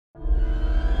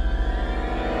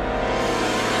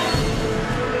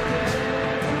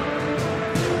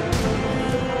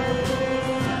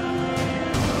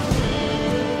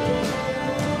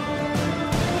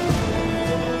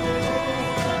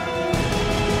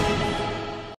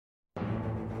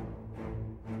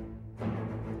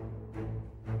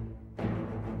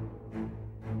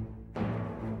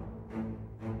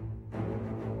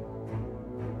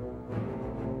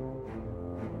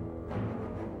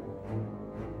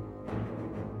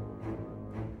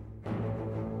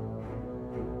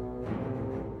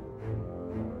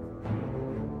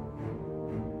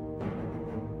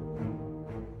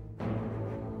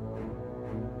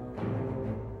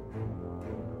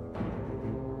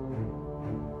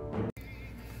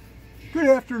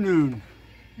Good afternoon.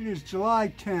 It is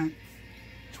July 10th,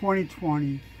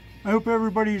 2020. I hope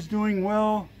everybody's doing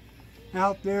well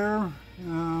out there.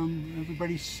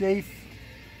 Everybody's safe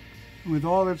with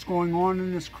all that's going on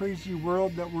in this crazy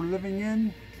world that we're living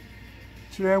in.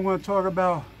 Today I want to talk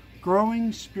about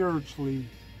growing spiritually.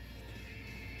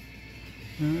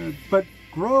 But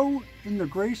grow in the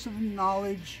grace of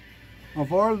knowledge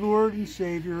of our Lord and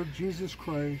Savior, Jesus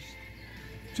Christ.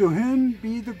 To Him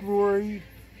be the glory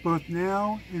both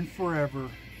now and forever.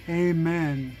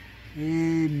 Amen.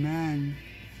 Amen.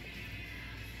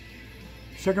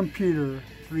 2 Peter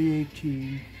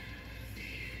 3:18.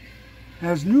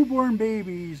 As newborn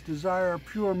babies desire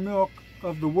pure milk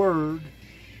of the word,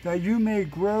 that you may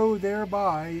grow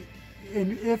thereby,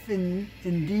 and if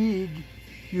indeed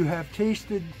you have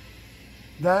tasted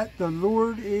that the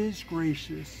Lord is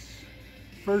gracious.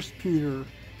 1 Peter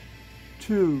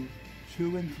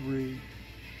 2:2 and 3.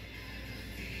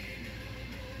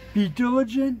 Be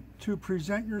diligent to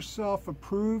present yourself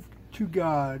approved to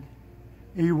God,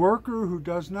 a worker who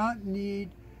does not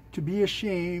need to be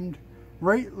ashamed,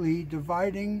 rightly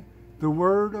dividing the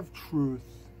word of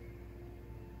truth.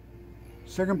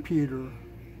 2 Peter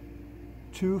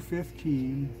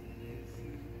 2:15.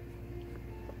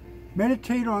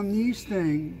 Meditate on these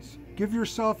things. Give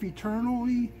yourself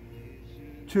eternally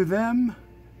to them,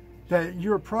 that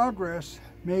your progress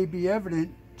may be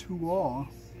evident to all.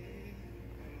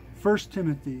 1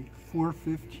 Timothy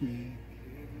 4:15.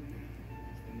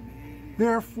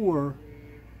 Therefore,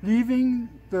 leaving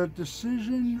the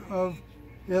decision of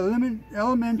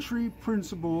elementary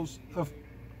principles of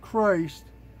Christ,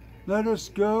 let us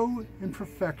go in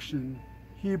perfection.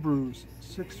 Hebrews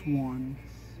 6:1.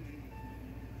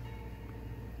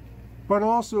 But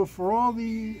also for all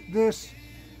this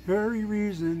very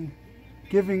reason,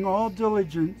 giving all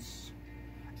diligence,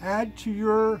 add to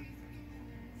your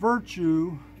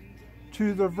virtue,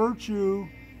 to the virtue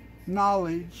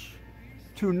knowledge,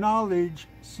 to knowledge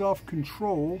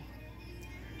self-control,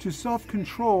 to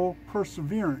self-control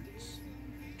perseverance,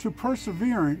 to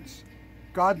perseverance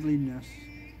godliness,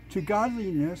 to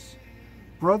godliness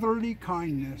brotherly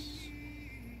kindness,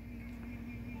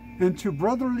 and to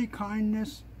brotherly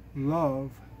kindness love.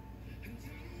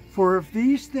 For if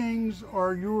these things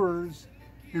are yours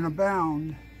and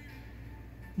abound,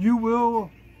 you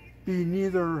will be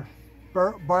neither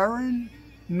barren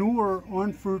nor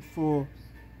unfruitful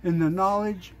in the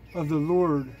knowledge of the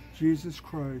Lord Jesus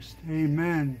Christ.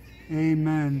 Amen.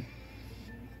 Amen.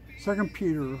 2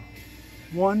 Peter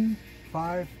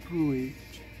 1:5-8.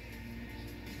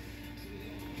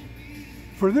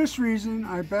 For this reason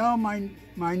I bow my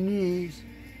knees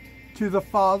to the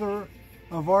Father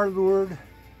of our Lord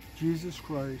Jesus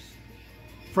Christ,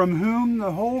 from whom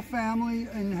the whole family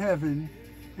in heaven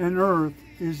and earth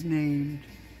is named,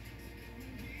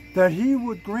 that He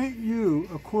would grant you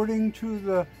according to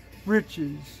the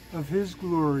riches of His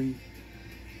glory,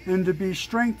 and to be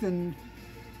strengthened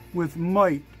with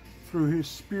might through His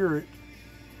Spirit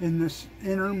in this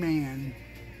inner man,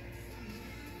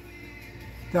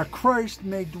 that Christ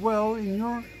may dwell in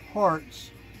your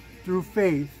hearts through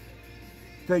faith,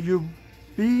 that you,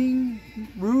 being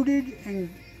rooted and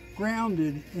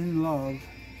grounded in love,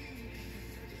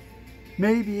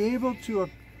 may be able to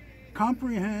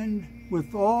comprehend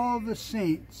with all the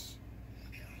saints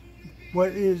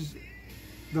what is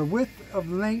the width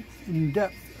of length and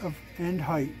depth and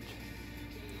height,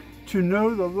 to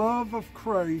know the love of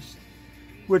Christ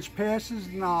which passes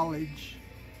knowledge,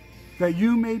 that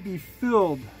you may be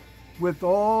filled with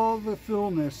all the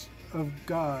fullness of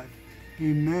God.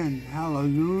 Amen.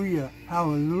 Hallelujah.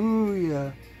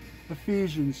 Hallelujah.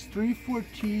 Ephesians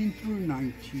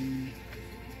 3:14-19.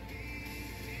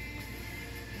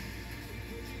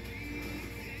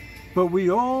 But we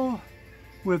all,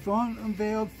 with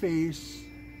unveiled face,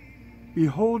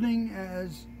 beholding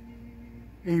as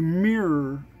a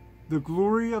mirror the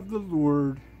glory of the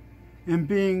Lord, and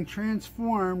being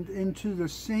transformed into the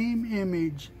same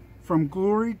image from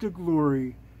glory to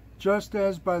glory, just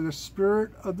as by the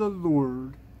Spirit of the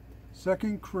Lord.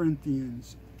 2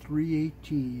 Corinthians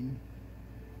 3:18.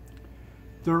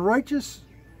 The righteous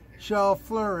shall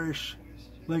flourish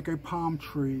like a palm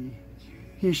tree.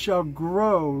 He shall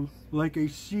grow like a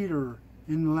cedar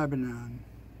in Lebanon.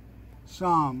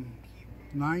 Psalm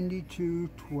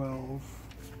 92:12.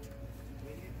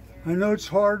 I know it's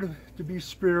hard to be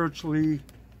spiritually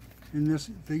in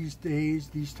these days,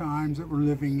 these times that we're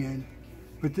living in,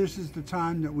 but this is the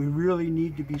time that we really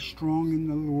need to be strong in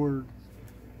the Lord.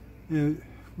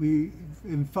 We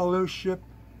in fellowship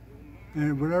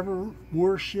and whatever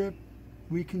worship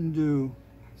we can do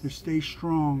to stay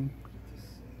strong.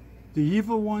 The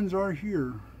evil ones are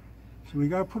here. So we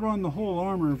got to put on the whole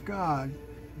armor of God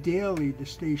daily to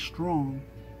stay strong.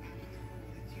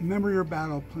 Remember your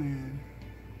battle plan.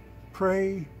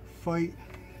 Pray, fight,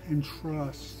 and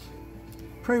trust.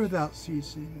 Pray without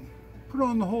ceasing. Put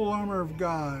on the whole armor of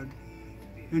God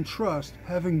and trust,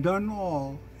 having done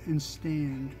all, and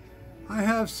stand. I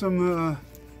have some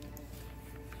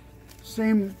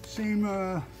same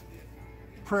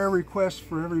prayer requests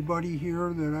for everybody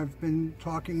here that I've been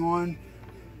talking on.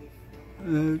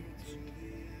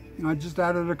 I just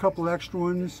added a couple extra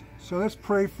ones. So let's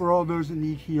pray for all those that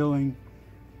need healing,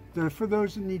 for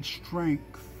those that need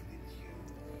strength,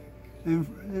 and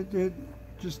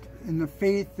just in the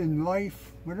faith and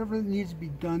life, whatever needs to be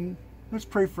done. Let's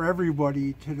pray for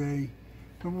everybody today,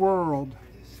 the world.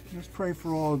 Let's pray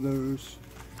for all of those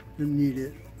that need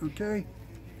it, okay?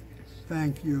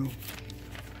 Thank you.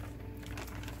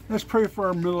 Let's pray for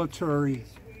our military.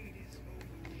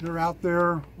 They're out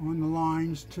there on the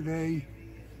lines today.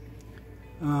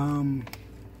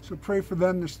 So pray for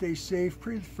them to stay safe.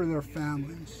 Pray for their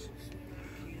families.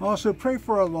 Also pray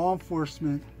for our law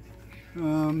enforcement.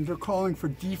 They're calling for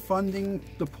defunding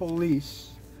the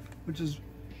police, which is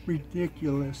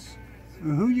ridiculous.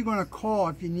 Who are you going to call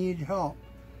if you need help?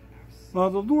 Well,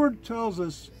 the Lord tells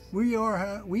us we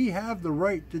have the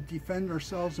right to defend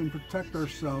ourselves and protect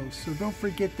ourselves. So don't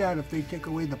forget that if they take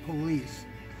away the police.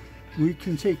 We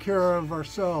can take care of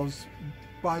ourselves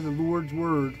by the Lord's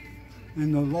word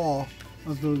and the law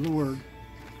of the Lord.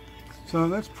 So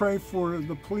let's pray for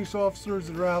the police officers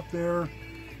that are out there,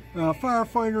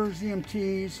 firefighters,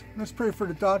 EMTs. Let's pray for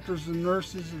the doctors and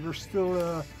nurses that are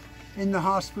still in the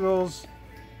hospitals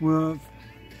with,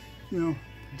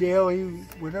 daily,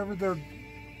 whatever they're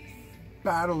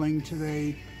battling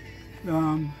today.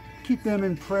 Keep them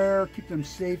in prayer, keep them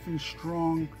safe and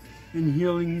strong, and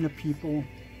healing the people.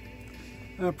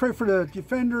 Pray for the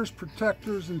defenders,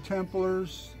 protectors, and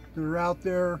templars that are out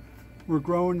there. We're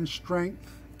growing in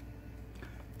strength.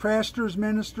 Pastors,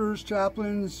 ministers,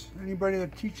 chaplains, anybody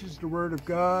that teaches the Word of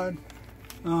God.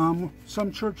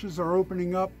 Some churches are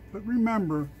opening up, but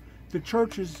remember, the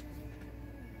church is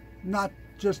not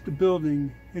just a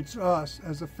building, it's us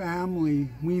as a family.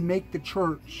 We make the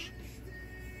church.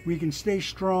 We can stay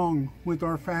strong with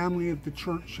our family of the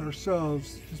church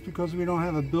ourselves. Just because we don't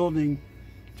have a building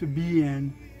to be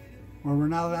in, or we're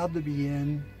not allowed to be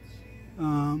in,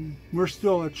 we're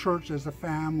still a church as a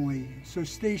family. So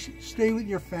stay with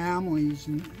your families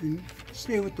and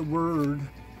stay with the Word.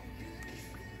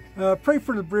 Pray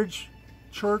for the Bridge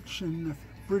Church and the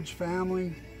Bridge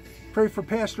family. Pray for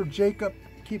Pastor Jacob.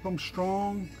 Keep him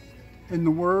strong in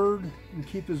the Word and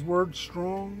keep his Word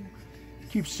strong.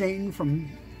 Keep Satan from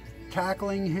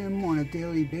tackling him on a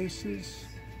daily basis.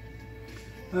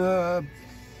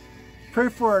 Pray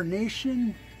for our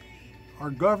nation, our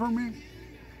government.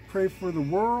 Pray for the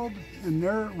world and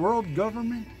their world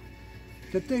government,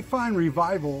 that they find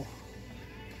revival,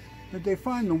 that they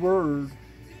find the Word.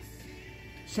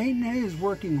 Satan is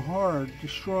working hard,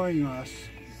 destroying us.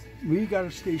 We got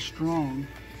to stay strong.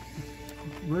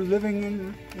 We're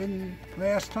living in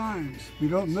last times. We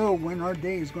don't know when our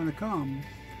day is going to come.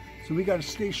 So we got to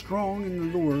stay strong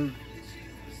in the Lord.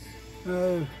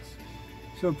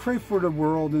 So pray for the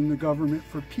world and the government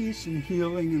for peace and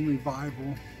healing and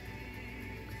revival.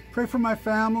 Pray for my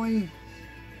family.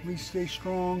 We stay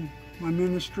strong. My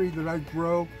ministry, that I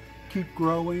grow, keep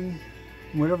growing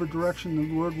in whatever direction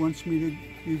the Lord wants me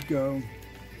to go.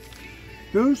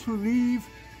 Those who leave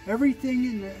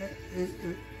everything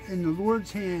in the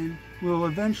Lord's hand will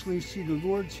eventually see the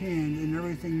Lord's hand in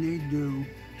everything they do.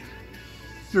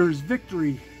 There is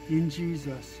victory in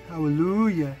Jesus.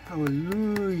 Hallelujah.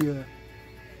 Hallelujah.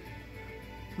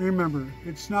 Remember,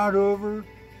 it's not over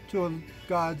till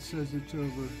God says it's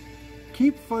over.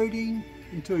 Keep fighting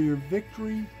until your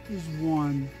victory is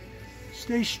won.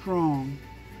 Stay strong.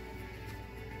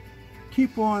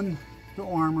 Keep on the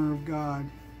armor of God.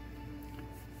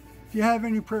 If you have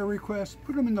any prayer requests,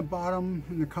 put them in the bottom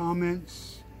in the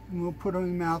comments, and we'll put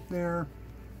them out there.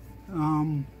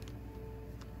 And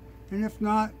if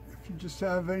not, if you just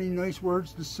have any nice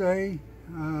words to say,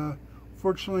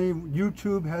 fortunately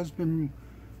YouTube has been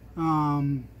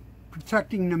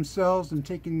protecting themselves and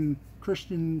taking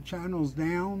Christian channels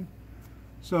down.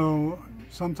 So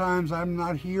sometimes I'm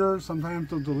not here, sometimes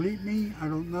they'll delete me. I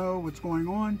don't know what's going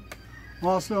on.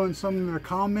 Also, in some of the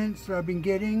comments that I've been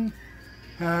getting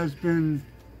has been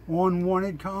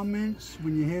unwanted comments.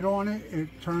 When you hit on it, it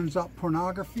turns up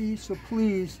pornography. So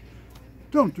please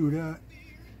don't do that.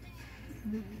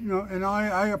 And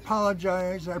I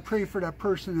apologize. I pray for that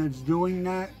person that's doing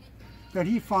that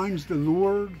he finds the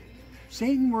Lord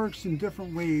Satan works in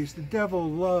different ways. The devil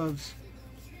loves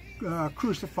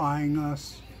crucifying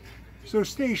us. So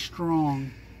stay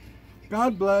strong.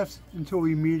 God bless until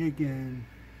we meet again.